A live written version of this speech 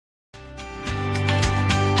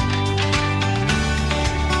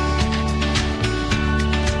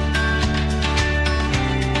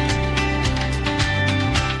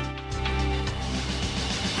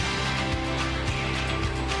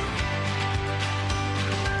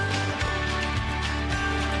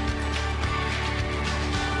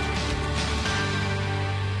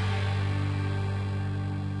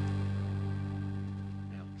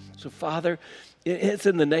So, Father, it's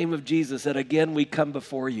in the name of Jesus that again we come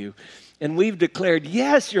before you. And we've declared,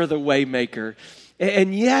 yes, you're the way maker.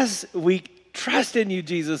 And yes, we trust in you,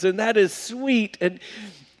 Jesus, and that is sweet. And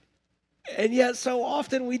yet so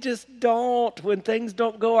often we just don't, when things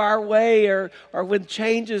don't go our way or when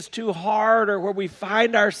change is too hard or where we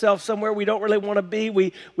find ourselves somewhere we don't really want to be,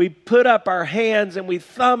 we put up our hands and we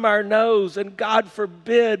thumb our nose, and God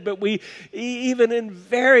forbid, but we, even in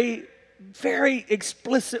very, very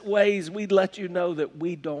explicit ways, we let you know that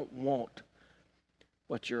we don't want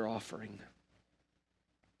what you're offering.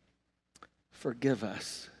 Forgive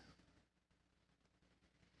us.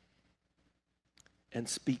 And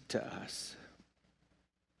speak to us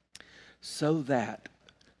so that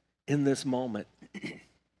in this moment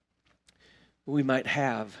we might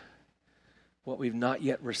have what we've not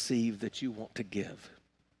yet received that you want to give.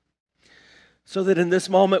 So that in this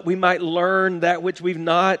moment we might learn that which we've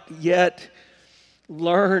not yet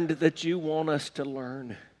learned that you want us to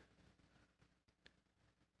learn.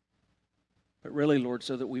 But really, Lord,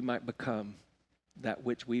 so that we might become that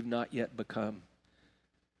which we've not yet become,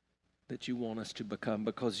 that you want us to become,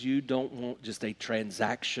 because you don't want just a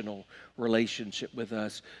transactional relationship with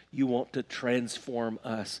us. You want to transform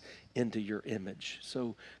us into your image.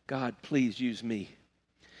 So, God, please use me.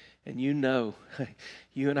 And you know,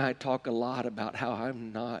 you and I talk a lot about how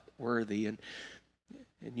I'm not worthy, and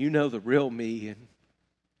you know the real me. And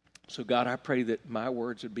so, God, I pray that my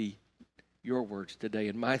words would be your words today,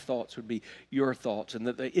 and my thoughts would be your thoughts, and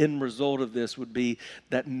that the end result of this would be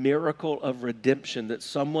that miracle of redemption, that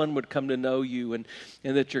someone would come to know you, and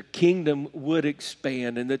that your kingdom would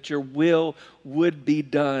expand, and that your will would be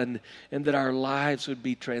done, and that our lives would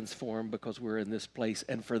be transformed because we're in this place.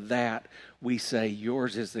 And for that, we say,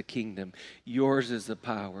 yours is the kingdom, yours is the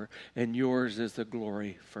power, and yours is the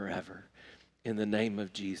glory forever. In the name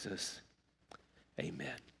of Jesus,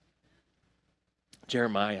 amen.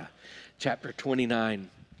 Jeremiah chapter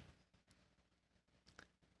 29.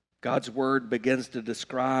 God's word begins to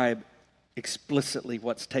describe explicitly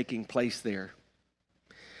what's taking place there.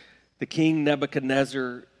 The king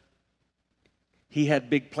Nebuchadnezzar, he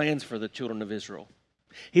had big plans for the children of Israel.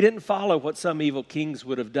 He didn't follow what some evil kings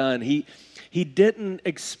would have done. He didn't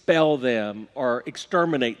expel them or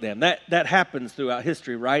exterminate them. That happens throughout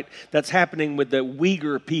history, right? That's happening with the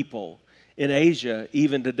Uyghur people in Asia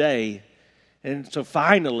even today. And so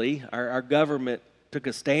finally, our government took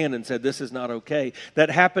a stand and said, this is not okay.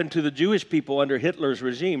 That happened to the Jewish people under Hitler's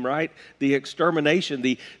regime, right? The extermination,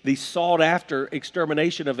 the sought-after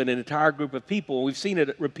extermination of an entire group of people. We've seen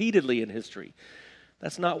it repeatedly in history.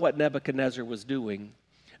 That's not what Nebuchadnezzar was doing.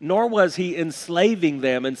 Nor was he enslaving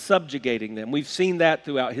them and subjugating them. We've seen that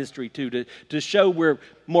throughout history too, to show we're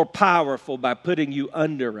more powerful by putting you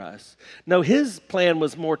under us. No, his plan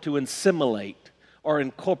was more to assimilate or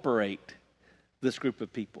incorporate this group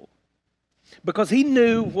of people. Because he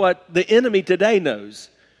knew what the enemy today knows,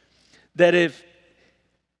 that if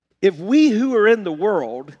we who are in the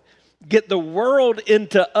world get the world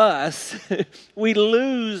into us, we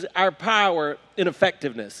lose our power and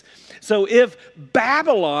effectiveness. So if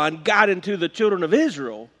Babylon got into the children of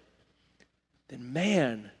Israel, then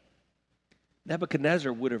man,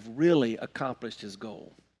 Nebuchadnezzar would have really accomplished his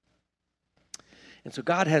goal. And so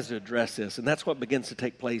God has to address this, and that's what begins to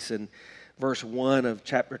take place in verse 1 of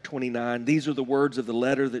chapter 29. These are the words of the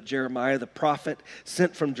letter that Jeremiah the prophet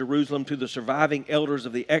sent from Jerusalem to the surviving elders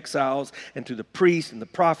of the exiles and to the priests and the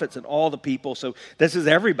prophets and all the people. So this is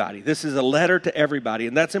everybody. This is a letter to everybody.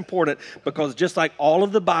 And that's important because just like all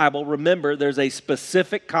of the Bible, remember there's a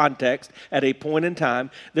specific context at a point in time.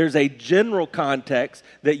 There's a general context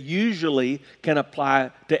that usually can apply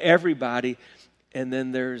to everybody. And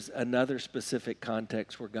then there's another specific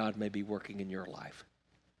context where God may be working in your life.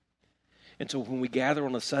 And so when we gather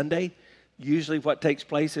on a Sunday, usually what takes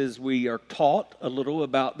place is we are taught a little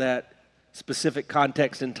about that specific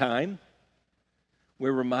context and time.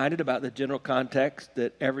 We're reminded about the general context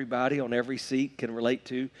that everybody on every seat can relate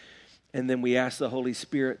to. And then we ask the Holy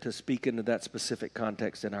Spirit to speak into that specific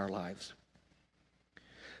context in our lives.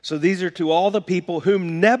 So these are to all the people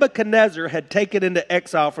whom Nebuchadnezzar had taken into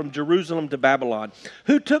exile from Jerusalem to Babylon.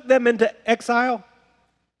 Who took them into exile?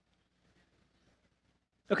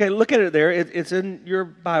 Okay, look at it there. It's in your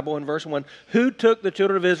Bible in verse 1. Who took the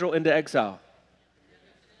children of Israel into exile?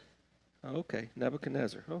 Okay,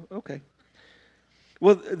 Nebuchadnezzar. Oh, okay.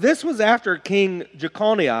 Well, this was after King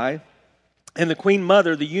Jeconiah And the queen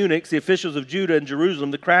mother, the eunuchs, the officials of Judah and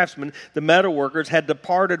Jerusalem, the craftsmen, the metal workers, had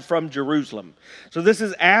departed from Jerusalem. So this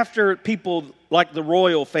is after people like the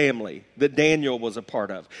royal family that Daniel was a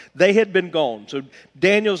part of. They had been gone. So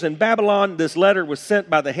Daniel's in Babylon. This letter was sent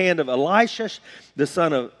by the hand of Elisha, the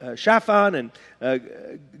son of Shaphan, and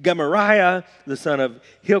Gemariah, the son of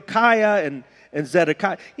Hilkiah, and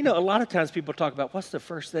Zedekiah. You know, a lot of times people talk about what's the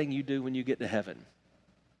first thing you do when you get to heaven.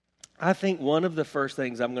 I think one of the first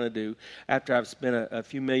things I'm going to do after I've spent a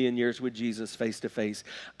few million years with Jesus face to face,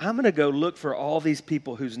 I'm going to go look for all these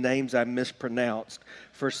people whose names I mispronounced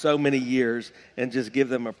for so many years and just give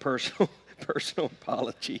them a personal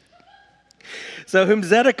apology. So whom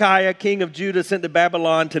Zedekiah, king of Judah, sent to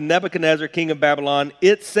Babylon, to Nebuchadnezzar, king of Babylon,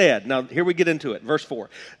 it said, now here we get into it, verse 4,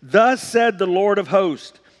 thus said the Lord of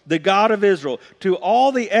hosts, the God of Israel, to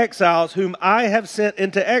all the exiles whom I have sent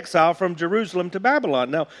into exile from Jerusalem to Babylon.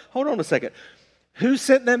 Now, hold on a second. Who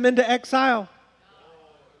sent them into exile?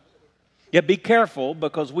 Yeah, be careful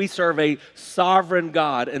because we serve a sovereign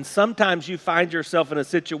God. And sometimes you find yourself in a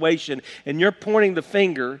situation and you're pointing the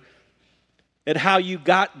finger at how you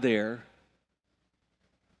got there.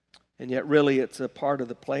 And yet really it's a part of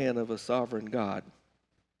the plan of a sovereign God.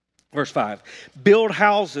 Verse 5, build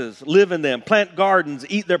houses, live in them, plant gardens,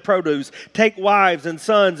 eat their produce, take wives and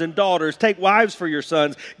sons and daughters, take wives for your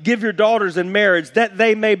sons, give your daughters in marriage, that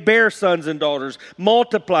they may bear sons and daughters,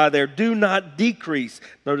 multiply there, do not decrease.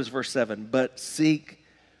 Notice verse 7, but seek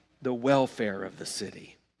the welfare of the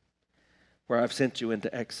city where I've sent you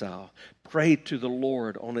into exile. Pray to the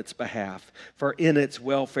Lord on its behalf, for in its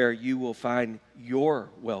welfare you will find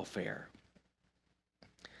your welfare.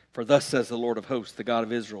 For thus says the Lord of hosts, the God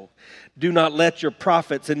of Israel, do not let your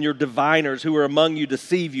prophets and your diviners who are among you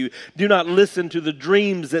deceive you. Do not listen to the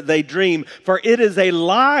dreams that they dream, for it is a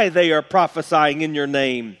lie they are prophesying in your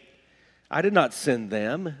name. I did not send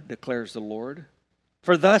them, declares the Lord.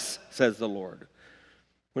 For thus says the Lord,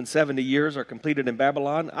 when 70 years are completed in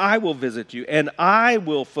Babylon, I will visit you, and I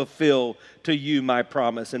will fulfill to you my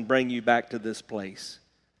promise and bring you back to this place.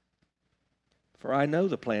 For I know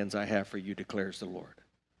the plans I have for you, declares the Lord.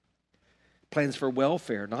 Plans for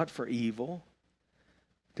welfare, not for evil,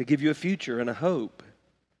 to give you a future and a hope.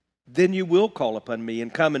 Then you will call upon me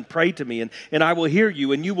and come and pray to me, and I will hear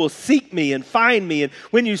you, and you will seek me and find me. And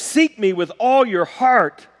when you seek me with all your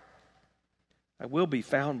heart, I will be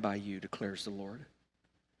found by you, declares the Lord.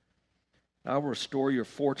 I will restore your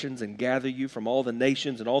fortunes and gather you from all the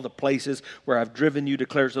nations and all the places where I've driven you,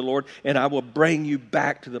 declares the Lord, and I will bring you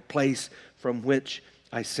back to the place from which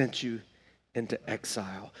I sent you into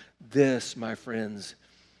exile. This, my friends,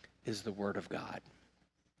 is the Word of God.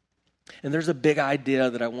 And there's a big idea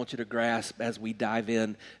that I want you to grasp as we dive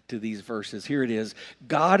in to these verses. Here it is.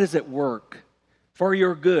 God is at work for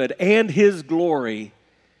your good and His glory,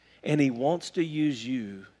 and He wants to use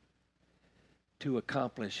you to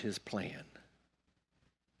accomplish His plan.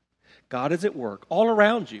 God is at work all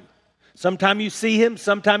around you. Sometime you see Him,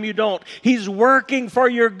 sometime you don't. He's working for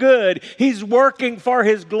your good. He's working for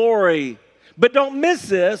His glory. But don't miss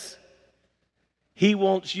this. He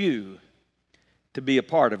wants you to be a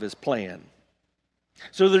part of His plan.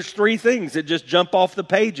 So there's three things that just jump off the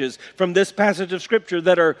pages from this passage of Scripture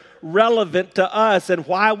that are relevant to us and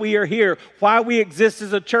why we are here, why we exist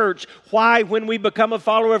as a church, why when we become a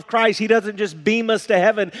follower of Christ, He doesn't just beam us to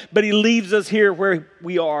heaven, but He leaves us here where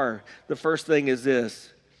we are. The first thing is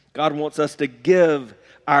this. God wants us to give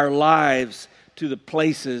our lives to the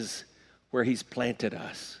places where He's planted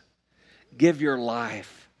us. Give your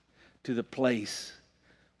life to the place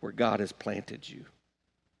where God has planted you.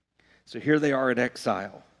 So here they are in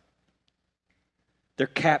exile. They're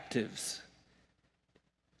captives,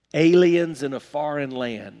 aliens in a foreign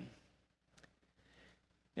land.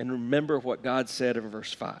 And remember what God said in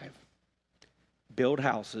verse 5. Build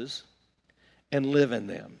houses and live in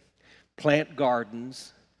them. Plant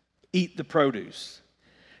gardens, eat the produce.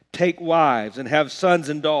 Take wives and have sons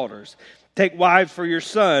and daughters. Take wives for your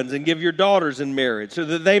sons and give your daughters in marriage so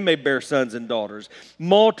that they may bear sons and daughters.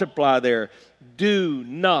 Multiply there. Do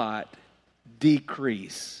not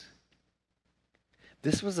decrease.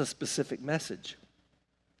 This was a specific message.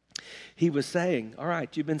 He was saying, all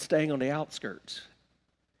right, you've been staying on the outskirts.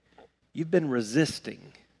 You've been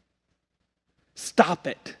resisting. Stop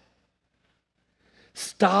it.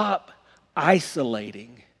 Stop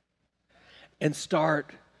isolating and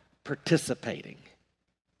start participating.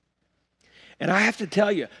 And I have to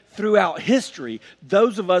tell you, throughout history,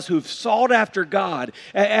 those of us who've sought after God,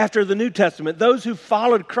 after the New Testament, those who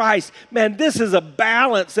followed Christ, man, this is a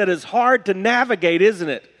balance that is hard to navigate, isn't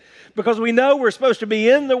it? Because we know we're supposed to be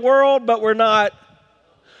in the world, but we're not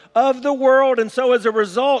of the world. And so as a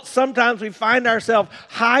result, sometimes we find ourselves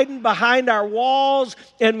hiding behind our walls,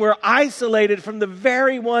 and we're isolated from the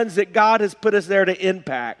very ones that God has put us there to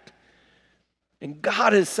impact. And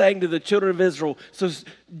God is saying to the children of Israel, so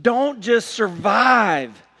don't just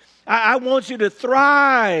survive. I want you to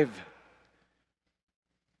thrive.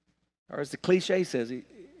 Or as the cliche says,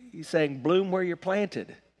 he's saying, bloom where you're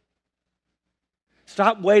planted.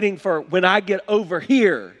 Stop waiting for when I get over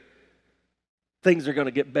here, things are going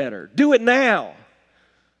to get better. Do it now.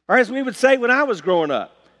 Or as we would say when I was growing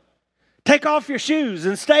up, take off your shoes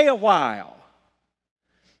and stay a while.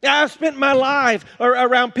 I've spent my life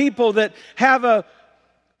around people that have a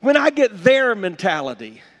when I get there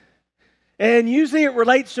mentality. And usually it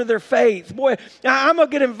relates to their faith. Boy, I'm going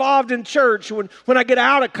to get involved in church when I get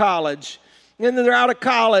out of college. And then they're out of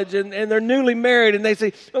college and they're newly married. And they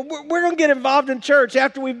say, we're going to get involved in church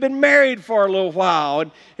after we've been married for a little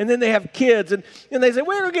while. And then they have kids. And they say,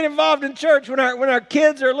 we're going to get involved in church when our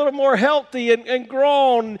kids are a little more healthy and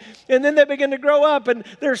grown. And then they begin to grow up. And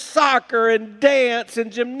there's soccer and dance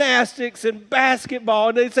and gymnastics and basketball.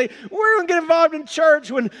 And they say, we're going to get involved in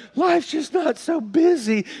church when life's just not so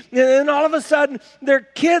busy. And then all of a sudden, their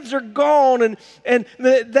kids are gone. And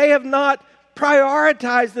they have not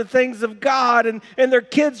prioritize the things of God, and their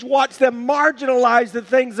kids watch them marginalize the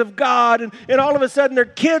things of God, and all of a sudden their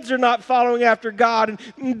kids are not following after God,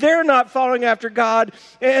 and they're not following after God,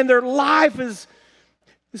 and their life is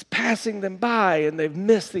passing them by, and they've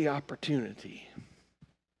missed the opportunity.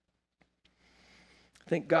 I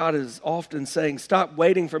think God is often saying, stop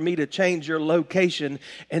waiting for me to change your location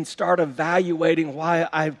and start evaluating why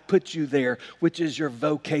I've put you there, which is your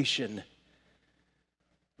vocation.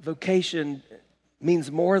 Vocation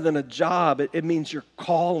means more than a job. It means your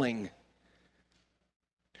calling.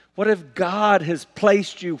 What if God has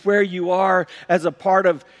placed you where you are as a part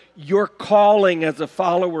of your calling as a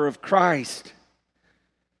follower of Christ?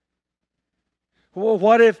 Well,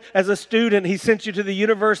 what if, as a student, he sent you to the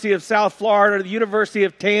University of South Florida or the University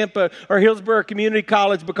of Tampa or Hillsborough Community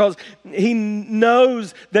College because he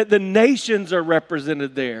knows that the nations are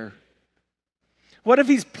represented there? What if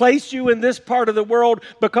he's placed you in this part of the world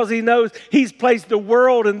because he knows he's placed the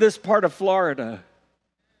world in this part of Florida?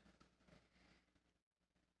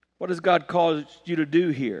 What has God called you to do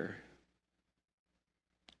here?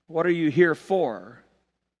 What are you here for?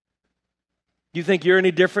 Do you think you're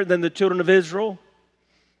any different than the children of Israel?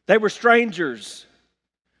 They were strangers.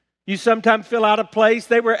 You sometimes feel out of place.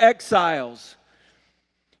 They were exiles.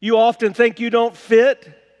 You often think you don't fit.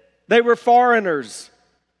 They were foreigners.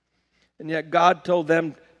 And yet God told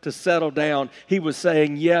them to settle down. He was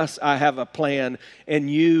saying, yes, I have a plan, and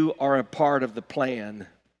you are a part of the plan.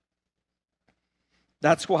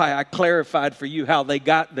 That's why I clarified for you how they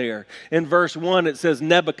got there. In verse 1, it says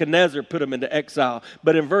Nebuchadnezzar put them into exile.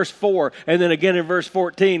 But in verse 4, and then again in verse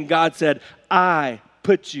 14, God said, I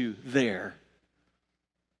put you there.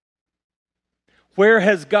 Where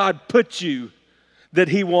has God put you that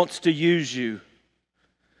he wants to use you?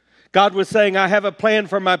 God was saying, I have a plan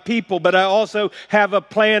for my people, but I also have a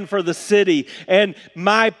plan for the city. And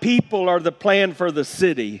my people are the plan for the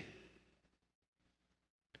city.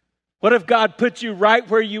 What if God put you right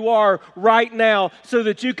where you are right now so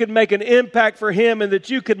that you could make an impact for him and that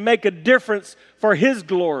you could make a difference for his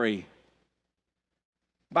glory?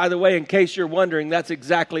 By the way, in case you're wondering, that's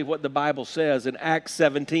exactly what the Bible says. In Acts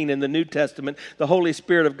 17 in the New Testament, the Holy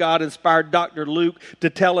Spirit of God inspired Dr. Luke to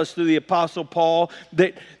tell us through the Apostle Paul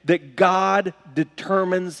that God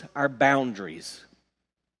determines our boundaries.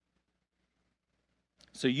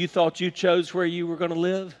 So you thought you chose where you were going to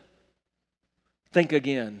live? Think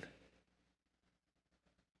again.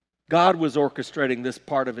 God was orchestrating this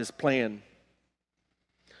part of his plan.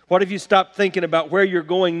 What if you stopped thinking about where you're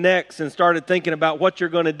going next and started thinking about what you're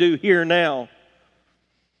going to do here now?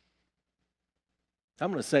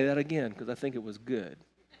 I'm going to say that again because I think it was good.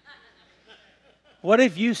 What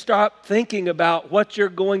if you stop thinking about what you're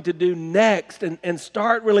going to do next and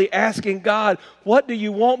start really asking God, what do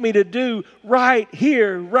you want me to do right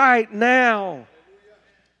here, right now?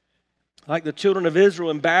 Like the children of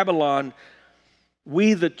Israel in Babylon,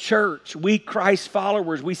 we, the church, we Christ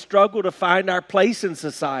followers, we struggle to find our place in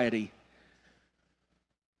society.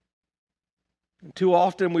 And too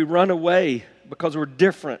often we run away because we're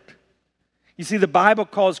different. You see, the Bible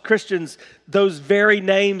calls Christians those very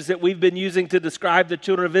names that we've been using to describe the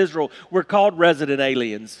children of Israel. We're called resident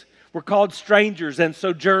aliens. We're called strangers and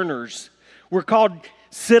sojourners. We're called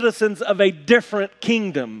citizens of a different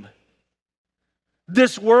kingdom.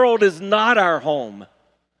 This world is not our home.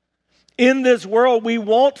 In this world, we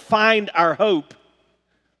won't find our hope.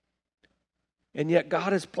 And yet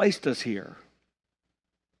God has placed us here.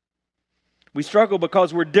 We struggle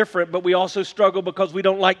because we're different, but we also struggle because we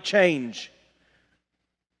don't like change.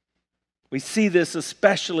 We see this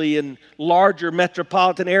especially in larger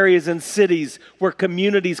metropolitan areas and cities where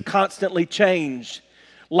communities constantly change,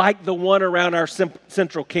 like the one around our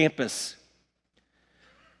central campus.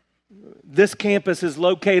 This campus is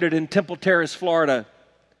located in Temple Terrace, Florida.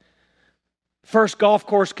 First golf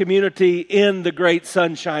course community in the Great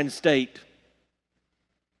Sunshine State.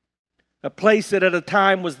 A place that at a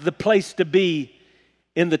time was the place to be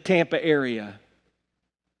in the Tampa area.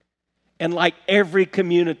 And like every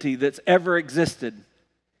community that's ever existed,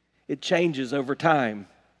 it changes over time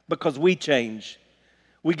because we change.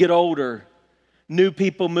 We get older. New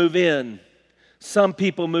people move in. Some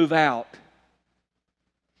people move out.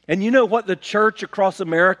 And you know what the church across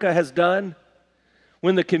America has done?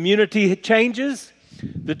 When the community changes,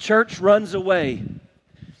 the church runs away.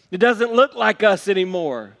 It doesn't look like us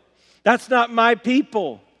anymore. That's not my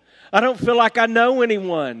people. I don't feel like I know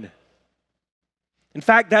anyone. In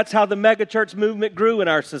fact, that's how the megachurch movement grew in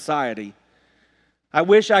our society. I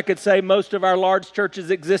wish I could say most of our large churches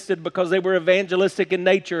existed because they were evangelistic in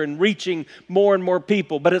nature and reaching more and more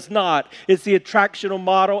people, but it's not. It's the attractional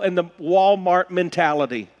model and the Walmart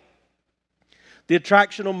mentality. The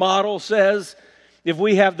attractional model says if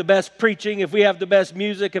we have the best preaching, if we have the best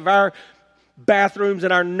music, if our bathrooms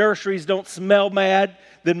and our nurseries don't smell bad,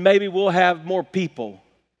 then maybe we'll have more people.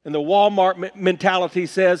 And the Walmart mentality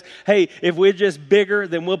says, hey, if we're just bigger,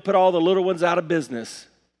 then we'll put all the little ones out of business.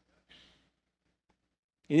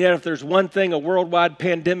 And yet if there's one thing a worldwide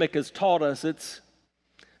pandemic has taught us, it's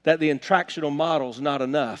that the attractional model is not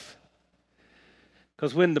enough.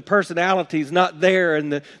 Because when the personality's not there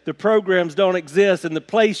and the programs don't exist and the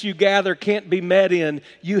place you gather can't be met in,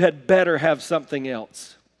 you had better have something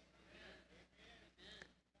else.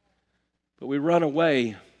 But we run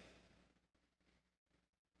away.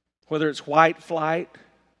 Whether it's white flight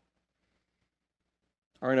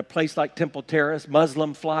or in a place like Temple Terrace,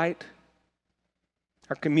 Muslim flight,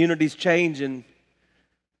 our communities change and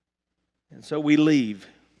so we leave.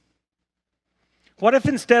 What if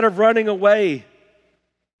instead of running away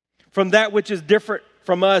from that which is different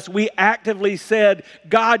from us, we actively said,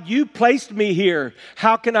 God, you placed me here.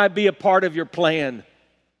 How can I be a part of your plan?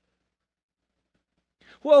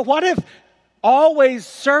 Well, what if always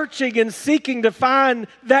searching and seeking to find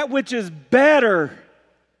that which is better,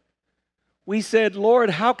 we said, Lord,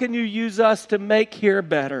 how can you use us to make here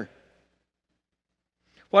better?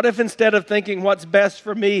 What if instead of thinking what's best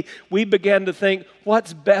for me, we began to think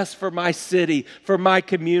what's best for my city, for my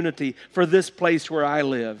community, for this place where I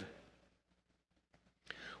live?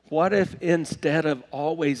 What if instead of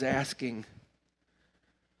always asking,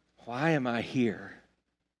 why am I here?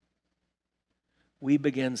 We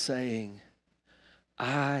began saying,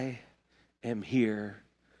 I am here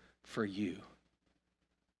for you.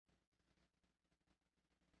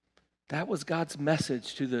 That was God's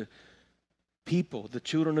message to the people, the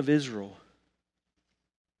children of Israel.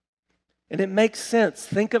 And it makes sense.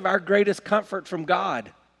 Think of our greatest comfort from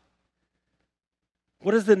God.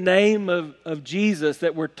 What is the name of Jesus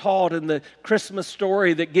that we're taught in the Christmas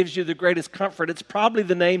story that gives you the greatest comfort? It's probably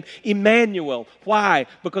the name Emmanuel. Why?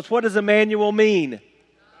 Because what does Emmanuel mean?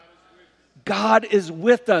 God is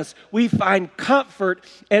with us. We find comfort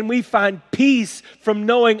and we find peace from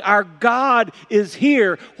knowing our God is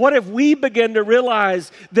here. What if we begin to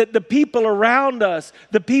realize that the people around us,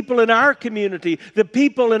 the people in our community, the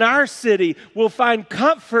people in our city will find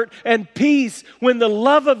comfort and peace when the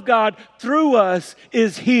love of God through us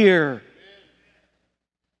is here?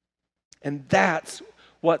 And that's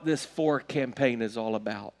what this For campaign is all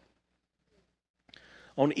about.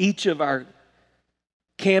 On each of our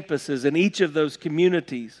campuses in each of those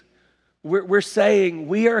communities, we're saying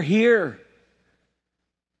we are here.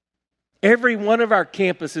 Every one of our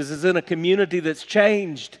campuses is in a community that's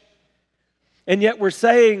changed. And yet we're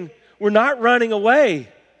saying we're not running away.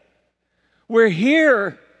 We're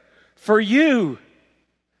here for you.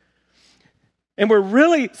 And we're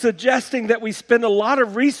really suggesting that we spend a lot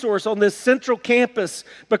of resource on this central campus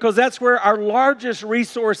because that's where our largest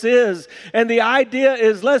resource is. And the idea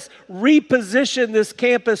is let's reposition this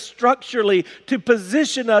campus structurally to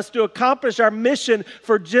position us to accomplish our mission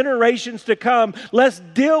for generations to come. Let's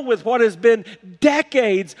deal with what has been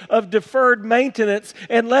decades of deferred maintenance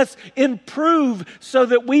and let's improve so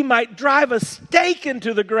that we might drive a stake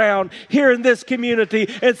into the ground here in this community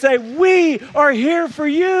and say, we are here for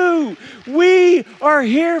you. We are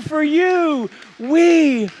here for you.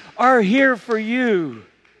 We are here for you.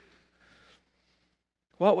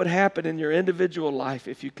 What would happen in your individual life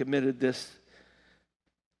if you committed this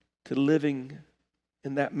to living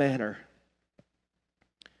in that manner?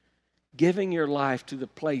 giving your life to the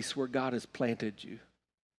place where God has planted you?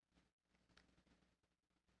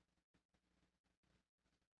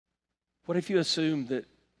 What if you assumed that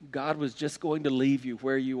God was just going to leave you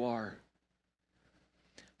where you are?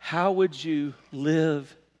 How would you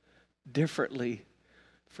live differently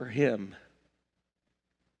for Him?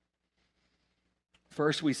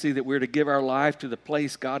 First, we see that we're to give our life to the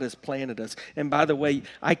place God has planted us. And by the way,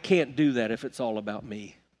 I can't do that if it's all about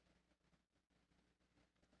me.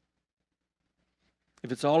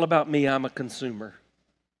 If it's all about me, I'm a consumer,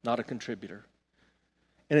 not a contributor.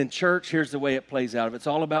 And in church, here's the way it plays out. If it's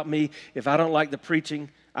all about me, if I don't like the preaching,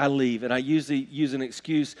 I leave. And I usually use an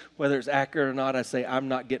excuse, whether it's accurate or not. I say, I'm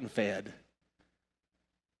not getting fed.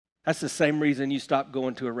 That's the same reason you stop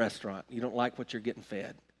going to a restaurant. You don't like what you're getting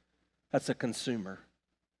fed. That's a consumer.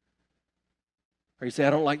 Or you say, I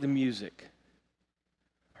don't like the music.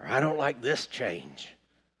 Or I don't like this change.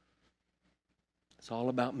 It's all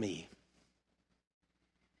about me.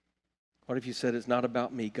 What if you said, it's not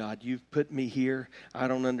about me, God? You've put me here. I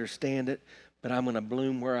don't understand it, but I'm going to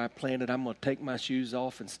bloom where I planted. I'm going to take my shoes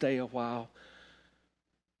off and stay a while.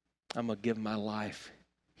 I'm going to give my life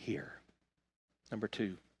here. Number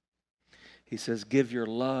 2, he says, give your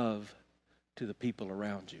love to the people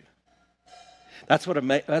around you. That's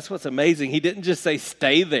what's amazing. He didn't just say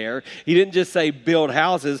stay there. He didn't just say build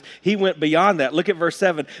houses. He went beyond that. Look at verse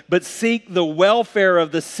 7. But seek the welfare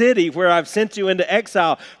of the city where I've sent you into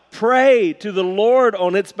exile. Pray to the Lord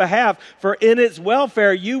on its behalf, for in its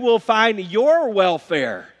welfare you will find your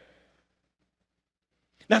welfare.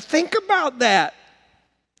 Now think about that.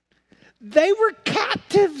 They were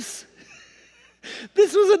captives.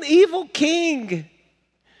 This was an evil king.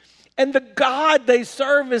 And the God they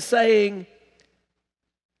serve is saying,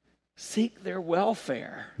 seek their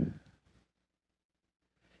welfare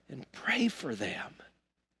and pray for them,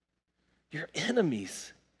 your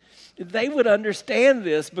enemies. They would understand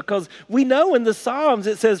this because we know in the Psalms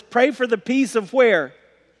it says, pray for the peace of where?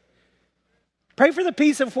 Pray for the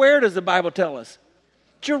peace of where, does the Bible tell us?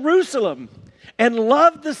 Jerusalem. And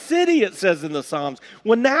love the city, it says in the Psalms.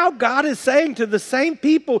 Well, now God is saying to the same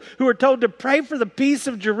people who are told to pray for the peace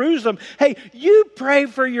of Jerusalem, hey, you pray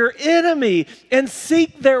for your enemy and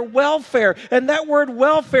seek their welfare. And that word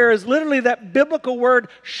welfare is literally that biblical word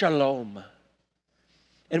shalom.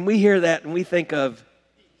 And we hear that and we think of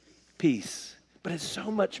peace. But it's so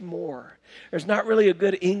much more. There's not really a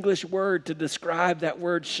good English word to describe that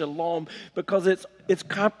word shalom because it's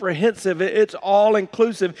comprehensive. It's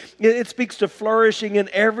all-inclusive. It speaks to flourishing in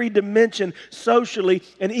every dimension, socially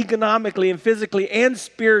and economically and physically and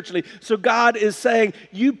spiritually. So God is saying,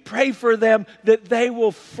 you pray for them that they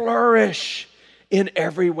will flourish in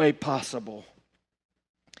every way possible.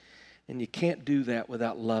 And you can't do that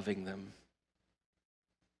without loving them.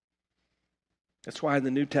 That's why in the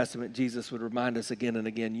New Testament, Jesus would remind us again and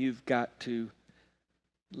again, you've got to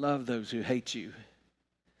love those who hate you.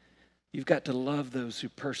 You've got to love those who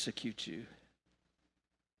persecute you.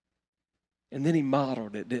 And then he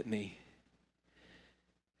modeled it, didn't he?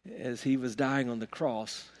 As he was dying on the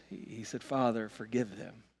cross, he said, Father, forgive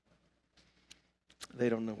them. They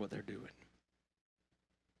don't know what they're doing.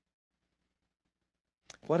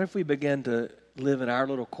 What if we began to live in our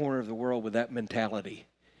little corner of the world with that mentality?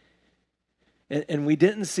 And we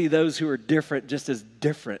didn't see those who are different just as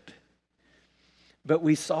different, but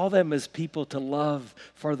we saw them as people to love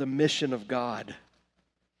for the mission of God.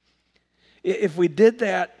 If we did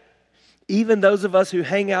that, even those of us who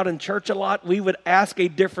hang out in church a lot, we would ask a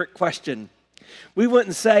different question. We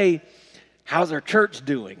wouldn't say, how's our church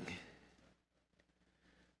doing?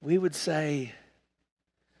 We would say,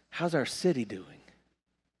 how's our city doing?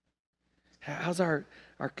 How's our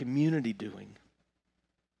community doing?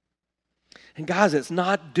 And guys, it's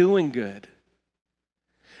not doing good.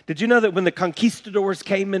 Did you know that when the conquistadors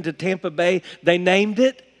came into Tampa Bay, they named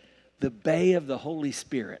it the Bay of the Holy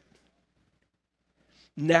Spirit?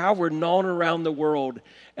 Now we're known around the world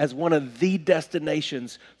as one of the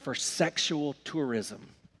destinations for sexual tourism.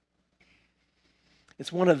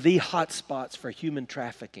 It's one of the hot spots for human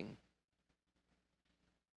trafficking.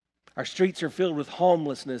 Our streets are filled with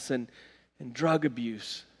homelessness and drug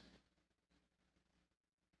abuse.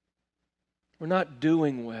 We're not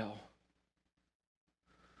doing well.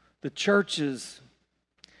 The church is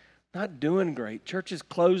not doing great. Churches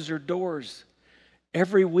close their doors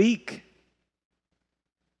every week.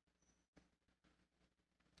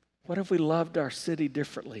 What if we loved our city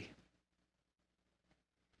differently?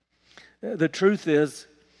 The truth is,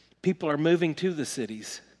 people are moving to the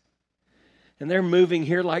cities. And they're moving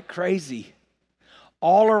here like crazy.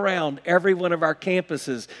 all around every one of our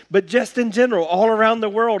campuses, but just in general, all around the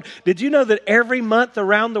world. Did you know that every month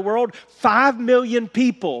around the world, 5 million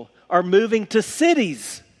people are moving to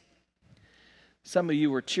cities? Some of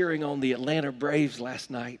you were cheering on the Atlanta Braves last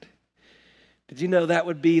night. Did you know that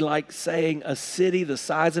would be like saying a city the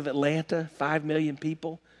size of Atlanta, 5 million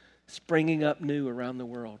people, springing up new around the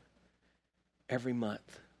world every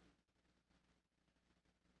month?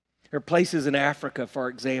 There are places in Africa, for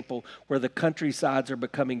example, where the countrysides are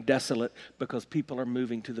becoming desolate because people are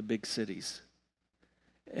moving to the big cities.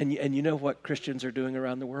 And you know what Christians are doing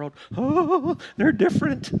around the world? Oh, they're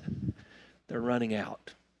different. They're running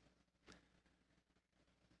out.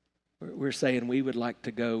 We're saying we would like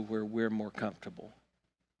to go where we're more comfortable,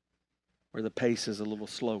 where the pace is a little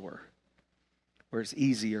slower, where it's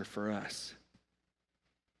easier for us.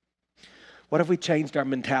 What if we changed our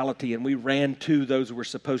mentality and we ran to those we're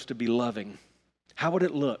supposed to be loving? How would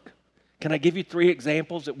it look? Can I give you 3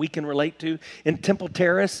 examples that we can relate to? In Temple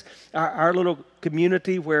Terrace, our little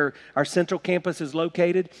community where our central campus is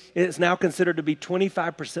located, it's now considered to be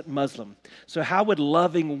 25% Muslim. So how would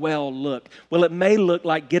loving well look? Well, it may look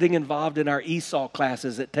like getting involved in our ESOL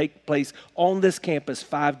classes that take place on this campus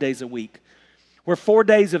 5 days a week. Where 4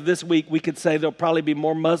 days of this week, we could say there'll probably be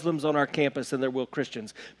more Muslims on our campus than there will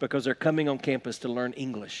Christians because they're coming on campus to learn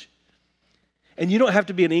English. And you don't have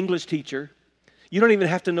to be an English teacher. You don't even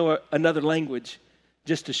have to know another language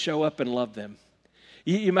just to show up and love them.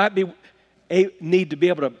 You might need to be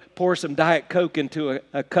able to pour some Diet Coke into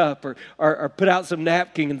a cup or put out some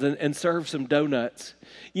napkins and serve some donuts.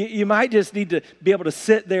 You might just need to be able to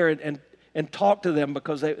sit there and talk to them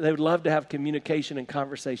because they would love to have communication and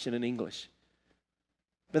conversation in English.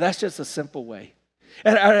 But that's just a simple way.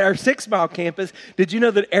 At our 6 Mile campus, did you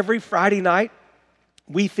know that every Friday night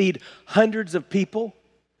we feed hundreds of people?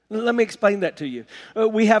 Let me explain that to you.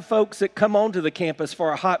 We have folks that come onto the campus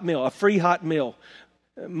for a hot meal, a free hot meal.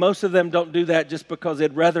 Most of them don't do that just because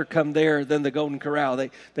they'd rather come there than the Golden Corral.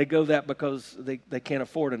 They go that because they can't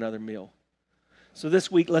afford another meal. So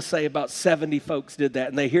this week, let's say about 70 folks did that,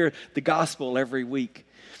 and they hear the gospel every week.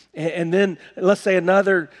 And then let's say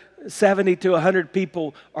another 70 to 100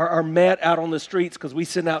 people are met out on the streets because we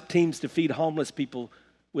send out teams to feed homeless people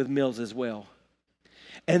with meals as well.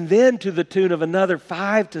 And then to the tune of another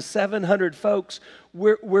 500 to 700 folks,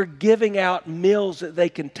 we're giving out meals that they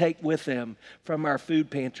can take with them from our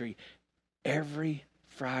food pantry every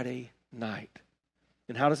Friday night.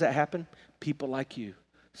 And how does that happen? People like you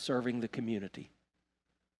serving the community,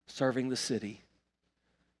 serving the city,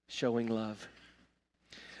 showing love.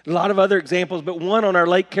 A lot of other examples, but one on our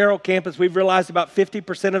Lake Carroll campus, we've realized about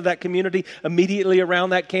 50% of that community immediately around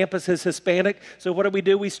that campus is Hispanic. So what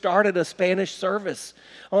do? We started a Spanish service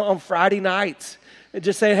on Friday nights. And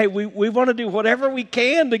just saying, hey, we want to do whatever we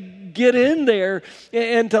can to get in there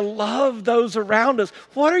and to love those around us.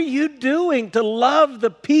 What are you doing to love the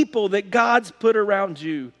people that God's put around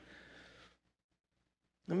you?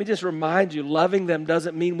 Let me just remind you, loving them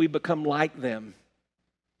doesn't mean we become like them.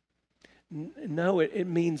 No, it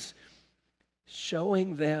means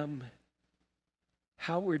showing them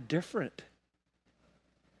how we're different.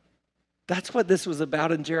 That's what this was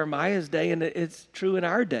about in Jeremiah's day, and it's true in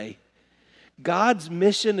our day. God's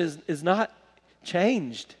mission is not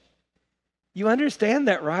changed. You understand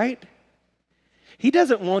that, right? He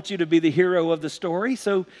doesn't want you to be the hero of the story,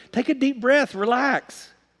 so take a deep breath, relax.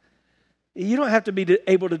 You don't have to be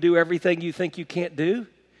able to do everything you think you can't do.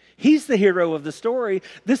 He's the hero of the story.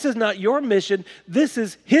 This is not your mission. This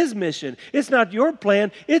is His mission. It's not your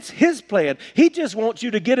plan. It's His plan. He just wants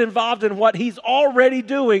you to get involved in what He's already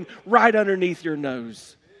doing right underneath your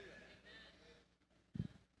nose.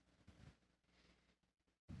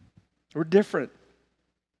 We're different.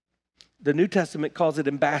 The New Testament calls it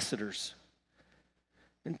ambassadors.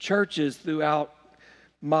 And churches throughout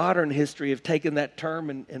modern history have taken that term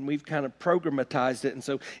and we've kind of programmatized it. And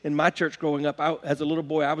so in my church growing up, as a little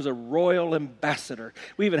boy, I was a royal ambassador.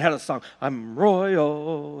 We even had a song, I'm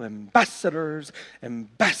royal ambassadors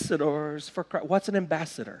for Christ. What's an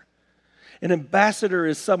ambassador? An ambassador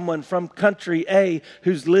is someone from country A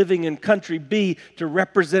who's living in country B to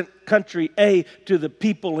represent country A to the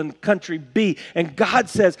people in country B. And God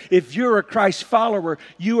says, if you're a Christ follower,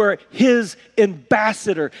 you are His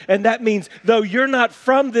ambassador. And that means, though you're not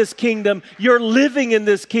from this kingdom, you're living in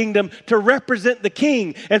this kingdom to represent the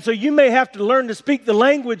King. And so you may have to learn to speak the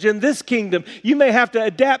language in this kingdom. You may have to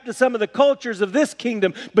adapt to some of the cultures of this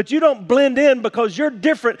kingdom, but you don't blend in because you're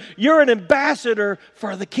different. You're an ambassador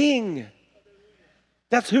for the King.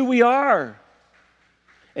 That's who we are.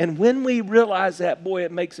 And when we realize that, boy,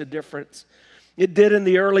 it makes a difference. It did in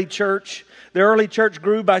the early church. The early church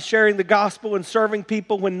grew by sharing the gospel and serving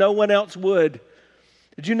people when no one else would.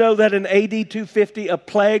 Did you know that in AD 250, a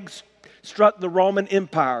plague struck the Roman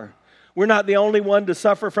Empire? We're not the only one to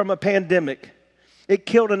suffer from a pandemic. It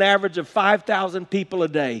killed an average of 5,000 people a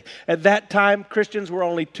day. At that time, Christians were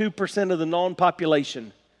only 2% of the known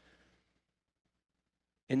population.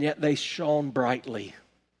 And yet they shone brightly.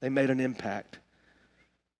 They made an impact.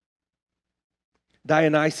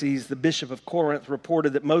 Dionysius, the bishop of Corinth,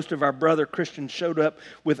 reported that most of our brother Christians showed up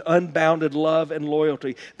with unbounded love and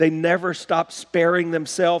loyalty. They never stopped sparing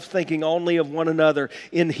themselves, thinking only of one another.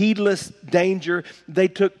 In heedless danger, they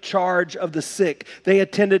took charge of the sick. They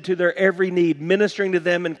attended to their every need, ministering to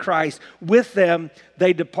them in Christ. With them,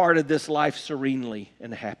 they departed this life serenely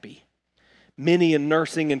and happy. Many, in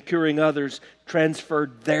nursing and curing others,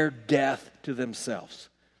 transferred their death to themselves,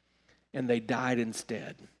 and they died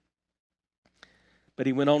instead. But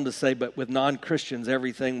he went on to say, but with non-Christians,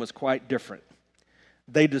 everything was quite different.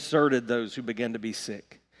 They deserted those who began to be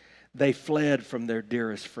sick. They fled from their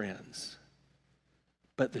dearest friends.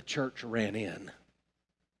 But the church ran in.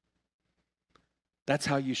 That's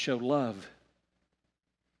how you show love.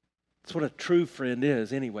 That's what a true friend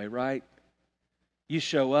is anyway, right? You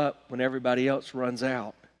show up when everybody else runs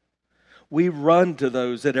out. We run to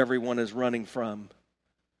those that everyone is running from.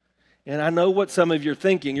 And I know what some of you are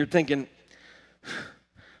thinking. You're thinking,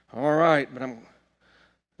 all right, but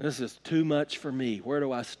this is too much for me. Where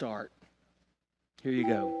do I start? Here you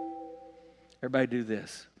go. Everybody do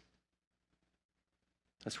this.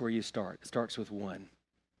 That's where you start. It starts with one.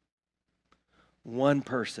 One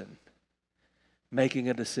person making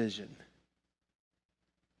a decision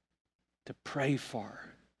to pray for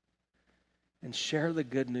and share the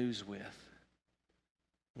good news with.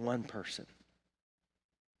 One person.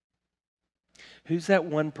 Who's that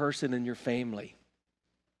one person in your family?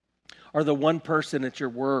 Or the one person at your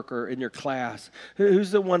work or in your class?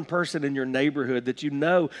 Who's the one person in your neighborhood that you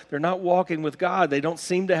know they're not walking with God? They don't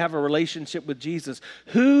seem to have a relationship with Jesus.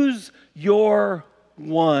 Who's your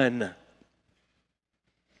one? I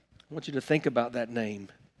want you to think about that name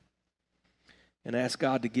and ask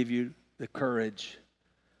God to give you the courage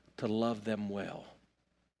to love them well.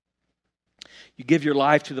 You give your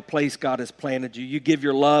life to the place God has planted you. You give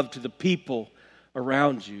your love to the people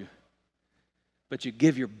around you. But you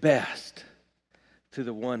give your best to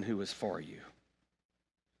the one who is for you.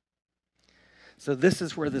 So this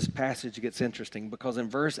is where this passage gets interesting, because in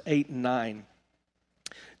verse 8 and 9,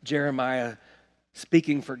 Jeremiah,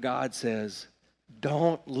 speaking for God, says,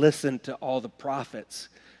 don't listen to all the prophets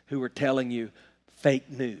who are telling you fake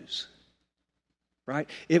news. Right?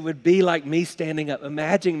 It would be like me standing up.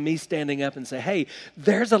 Imagine me standing up and say, hey,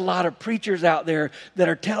 there's a lot of preachers out there that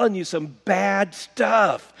are telling you some bad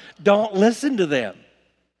stuff. Don't listen to them.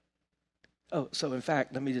 Oh, so in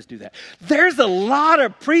fact, let me just do that. There's a lot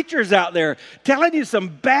of preachers out there telling you some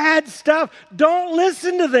bad stuff. Don't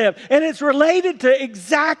listen to them. And it's related to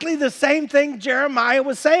exactly the same thing Jeremiah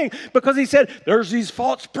was saying, because he said, there's these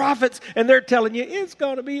false prophets and they're telling you it's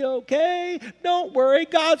going to be okay. Don't worry.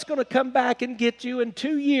 God's going to come back and get you in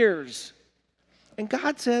 2 years. And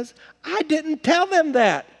God says, I didn't tell them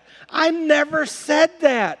that. I never said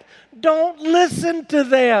that. Don't listen to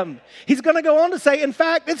them. He's going to go on to say, in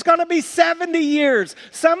fact, it's going to be 70 years.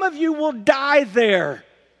 Some of you will die there.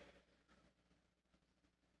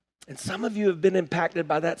 And some of you have been impacted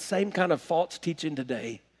by that same kind of false teaching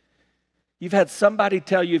today. You've had somebody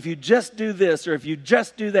tell you, if you just do this or if you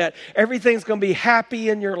just do that, everything's going to be happy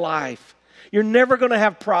in your life. You're never going to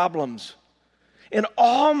have problems. In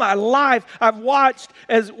all my life, I've watched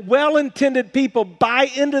as well-intended people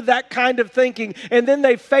buy into that kind of thinking, and then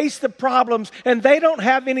they face the problems, and they don't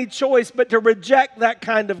have any choice but to reject that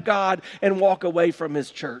kind of God and walk away from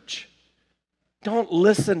His church. Don't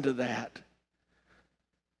listen to that.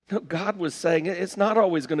 No, God was saying it's not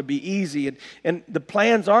always going to be easy, and the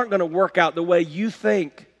plans aren't going to work out the way you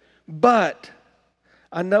think, but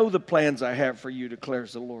I know the plans I have for you,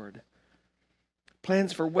 declares the Lord.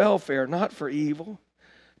 Plans for welfare, not for evil,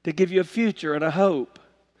 to give you a future and a hope.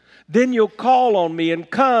 Then you'll call on me and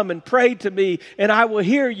come and pray to me, and I will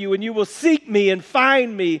hear you, and you will seek me and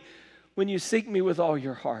find me when you seek me with all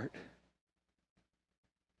your heart.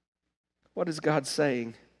 What is God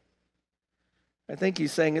saying? I think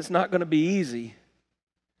He's saying it's not going to be easy,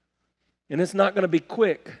 and it's not going to be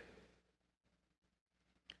quick,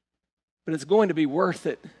 but it's going to be worth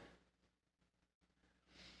it.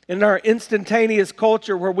 In our instantaneous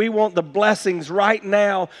culture where we want the blessings right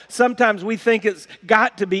now, sometimes we think it's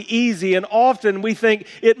got to be easy, and often we think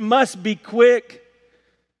it must be quick.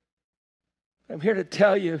 I'm here to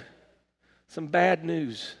tell you some bad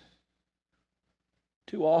news.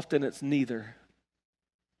 Too often it's neither.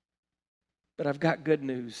 But I've got good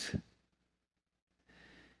news.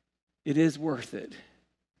 It is worth it.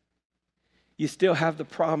 You still have the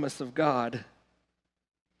promise of God.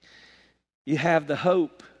 You have the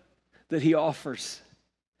hope that He offers.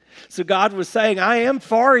 So God was saying, I am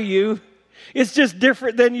for you. It's just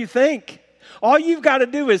different than you think. All you've got to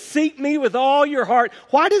do is seek me with all your heart.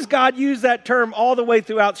 Why does God use that term all the way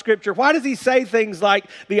throughout Scripture? Why does He say things like,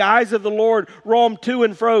 the eyes of the Lord roam to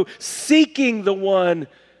and fro, seeking the one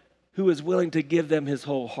who is willing to give them His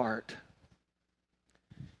whole heart?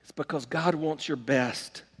 It's because God wants your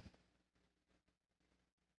best.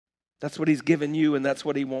 That's what He's given you, and that's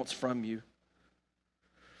what He wants from you.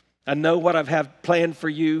 I know what I have planned for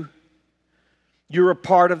you. You're a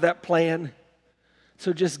part of that plan.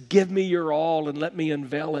 So just give me your all and let me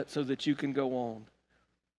unveil it so that you can go on.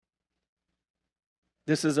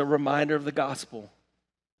 This is a reminder of the gospel.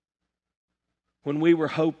 When we were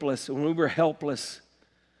hopeless, when we were helpless,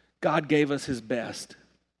 God gave us His best.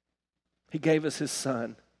 He gave us His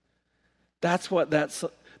Son. That's what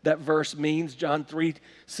that verse means, John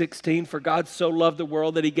 3:16. For God so loved the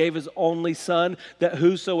world that He gave His only Son, that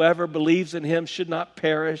whosoever believes in Him should not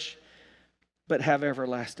perish, but have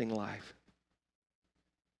everlasting life.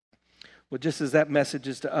 Well, just as that message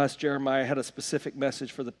is to us, Jeremiah had a specific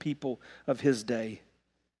message for the people of his day.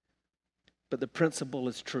 But the principle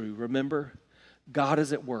is true. Remember, God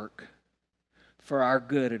is at work for our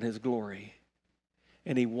good and His glory,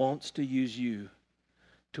 and He wants to use you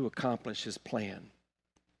to accomplish His plan.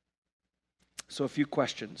 So a few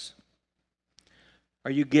questions.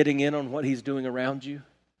 Are you getting in on what He's doing around you?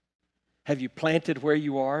 Have you planted where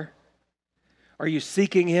you are? Are you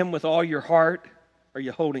seeking Him with all your heart? Or are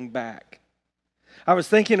you holding back? I was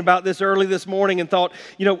thinking about this early this morning and thought,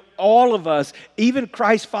 all of us, even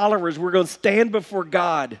Christ followers, we're going to stand before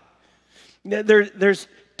God. There's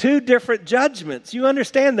two different judgments. You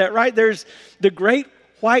understand that, right? There's the great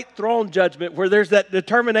white throne judgment where there's that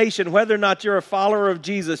determination whether or not you're a follower of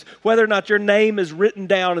Jesus, whether or not your name is written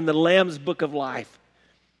down in the Lamb's book of life.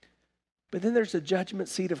 But then there's the judgment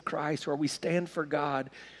seat of Christ where we stand for God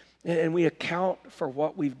and we account for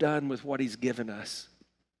what we've done with what He's given us.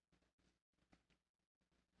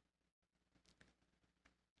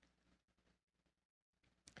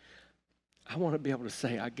 I want to be able to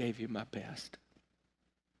say, I gave you my best.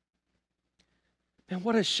 And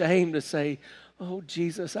what a shame to say, oh,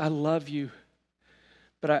 Jesus, I love you,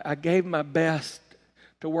 but I gave my best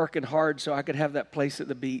to working hard so I could have that place at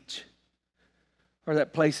the beach, or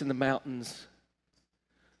that place in the mountains,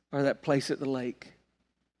 or that place at the lake.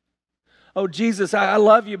 Oh, Jesus, I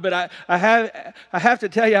love you, but I have to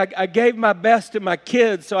tell you, I gave my best to my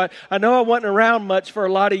kids, so I know I wasn't around much for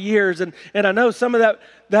a lot of years, and I know some of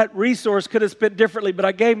that resource could have spent differently, but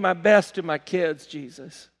I gave my best to my kids,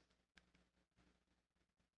 Jesus.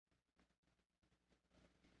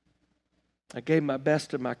 I gave my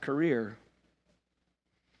best to my career.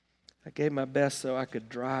 I gave my best so I could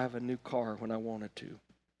drive a new car when I wanted to.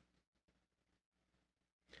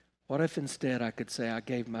 What if instead I could say, I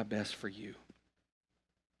gave my best for you?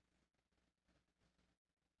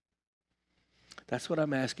 That's what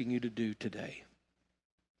I'm asking you to do today.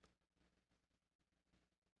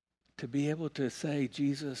 To be able to say,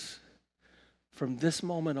 Jesus, from this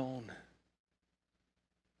moment on,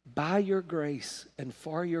 by your grace and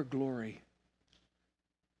for your glory,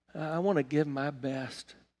 I want to give my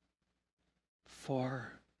best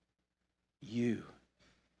for you.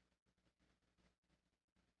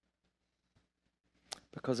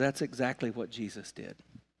 Because that's exactly what Jesus did.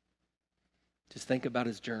 Just think about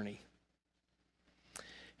His journey.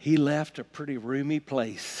 He left a pretty roomy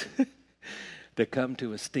place to come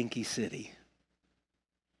to a stinky city.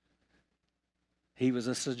 He was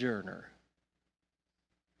a sojourner,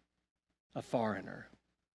 a foreigner.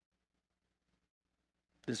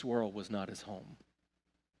 This world was not His home.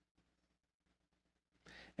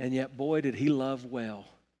 And yet, boy, did He love well.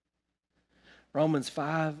 Romans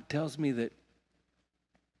 5 tells me that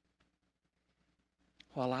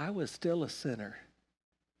while I was still a sinner,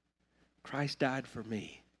 Christ died for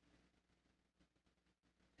me.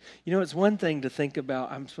 It's one thing to think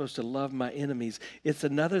about I'm supposed to love my enemies. It's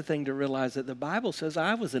another thing to realize that the Bible says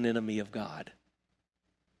I was an enemy of God.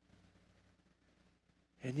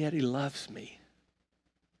 And yet He loves me.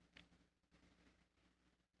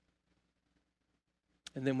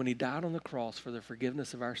 And then when He died on the cross for the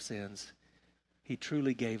forgiveness of our sins, He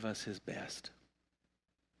truly gave us His best.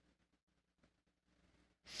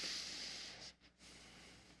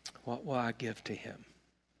 What will I give to Him?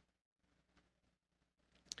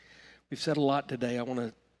 We've said a lot today. I want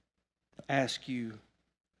to ask you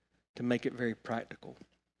to make it very practical.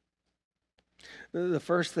 The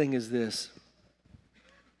first thing is this.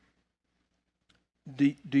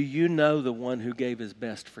 Do you know the one who gave his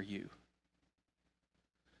best for you?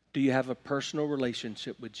 Do you have a personal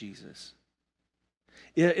relationship with Jesus?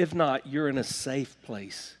 If not, you're in a safe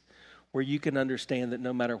place where you can understand that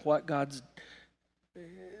no matter what God's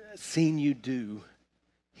seen you do,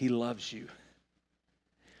 he loves you.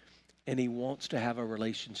 And he wants to have a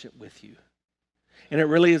relationship with you. And it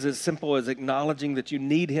really is as simple as acknowledging that you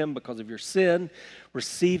need him because of your sin,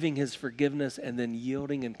 receiving his forgiveness, and then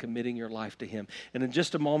yielding and committing your life to him. And in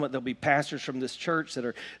just a moment, there'll be pastors from this church that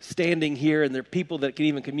are standing here, and there are people that can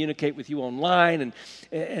even communicate with you online.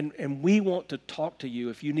 And we want to talk to you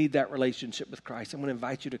if you need that relationship with Christ. I'm going to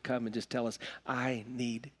invite you to come and just tell us, I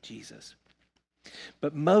need Jesus.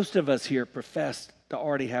 But most of us here profess to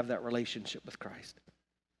already have that relationship with Christ.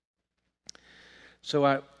 So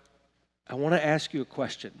I want to ask you a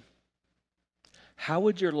question. How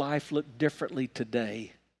would your life look differently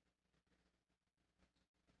today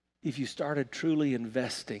if you started truly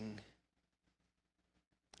investing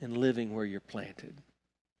in living where you're planted?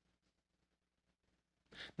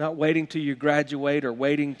 Not waiting till you graduate or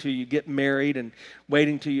waiting till you get married and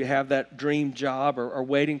waiting till you have that dream job or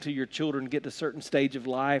waiting till your children get to a certain stage of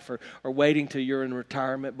life or waiting till you're in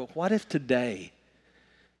retirement. But what if today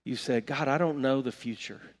you said, God, I don't know the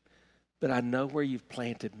future, but I know where you've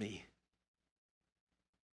planted me.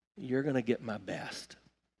 You're going to get my best.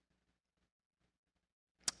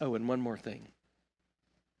 Oh, and one more thing.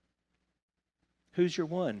 Who's your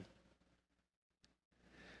one?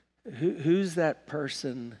 Who's that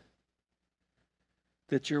person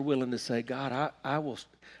that you're willing to say, God, I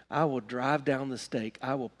will drive down the stake.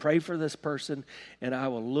 I will pray for this person, and I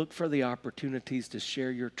will look for the opportunities to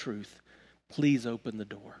share your truth. Please open the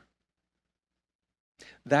door.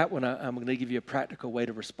 That one I'm going to give you a practical way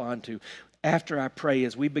to respond to. After I pray,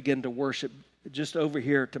 as we begin to worship, just over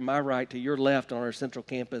here to my right, to your left on our central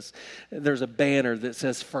campus, there's a banner that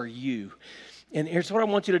says, for you. And here's what I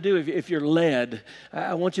want you to do. If you're led,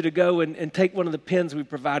 I want you to go and take one of the pens we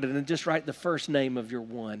provided and just write the first name of your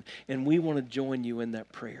one. And we want to join you in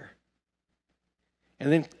that prayer.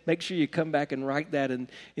 And then make sure you come back and write that in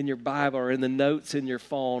your Bible or in the notes in your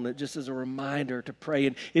phone, just as a reminder to pray.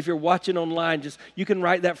 And if you're watching online, you can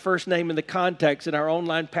write that first name in the context, and our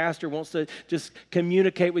online pastor wants to just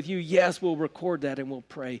communicate with you. Yes, we'll record that and we'll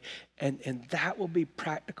pray. And that will be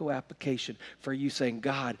practical application for you saying,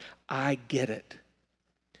 God, I get it.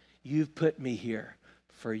 You've put me here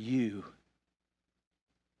for you.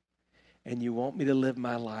 And you want me to live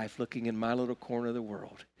my life looking in my little corner of the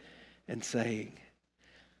world and saying,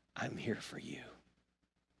 I'm here for you.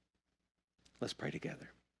 Let's pray together.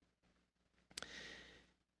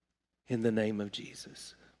 In the name of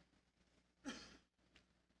Jesus.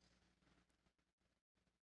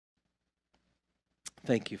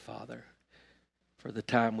 Thank you, Father, for the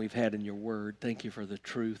time we've had in your word. Thank you for the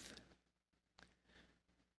truth.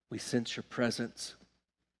 We sense your presence.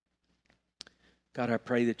 God, I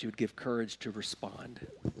pray that you would give courage to respond.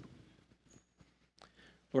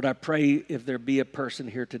 Lord, I pray if there be a person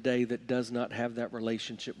here today that does not have that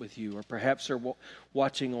relationship with you, or perhaps they're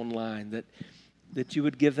watching online, that you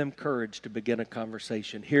would give them courage to begin a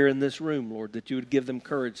conversation. Here in this room, Lord, that you would give them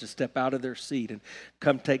courage to step out of their seat and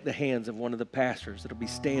come take the hands of one of the pastors that will be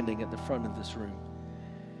standing at the front of this room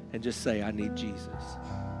and just say, I need Jesus.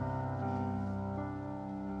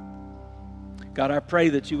 God, I pray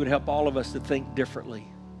that you would help all of us to think differently.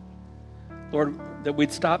 Lord, that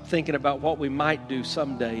we'd stop thinking about what we might do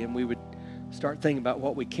someday and we would start thinking about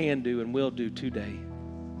what we can do and will do today.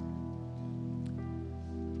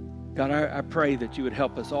 God, I pray that you would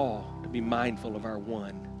help us all to be mindful of our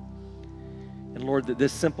one. And Lord, that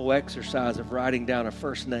this simple exercise of writing down a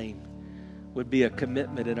first name would be a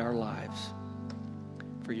commitment in our lives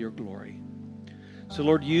for your glory. So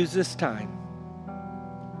Lord, use this time.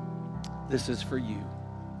 This is for you.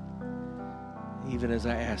 Even as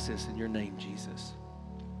I ask this in your name, Jesus.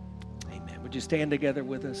 Amen. Would you stand together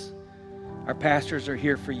with us? Our pastors are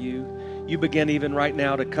here for you. You begin even right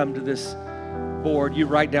now to come to this board. You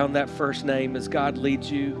write down that first name as God leads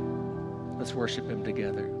you. Let's worship him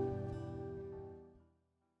together.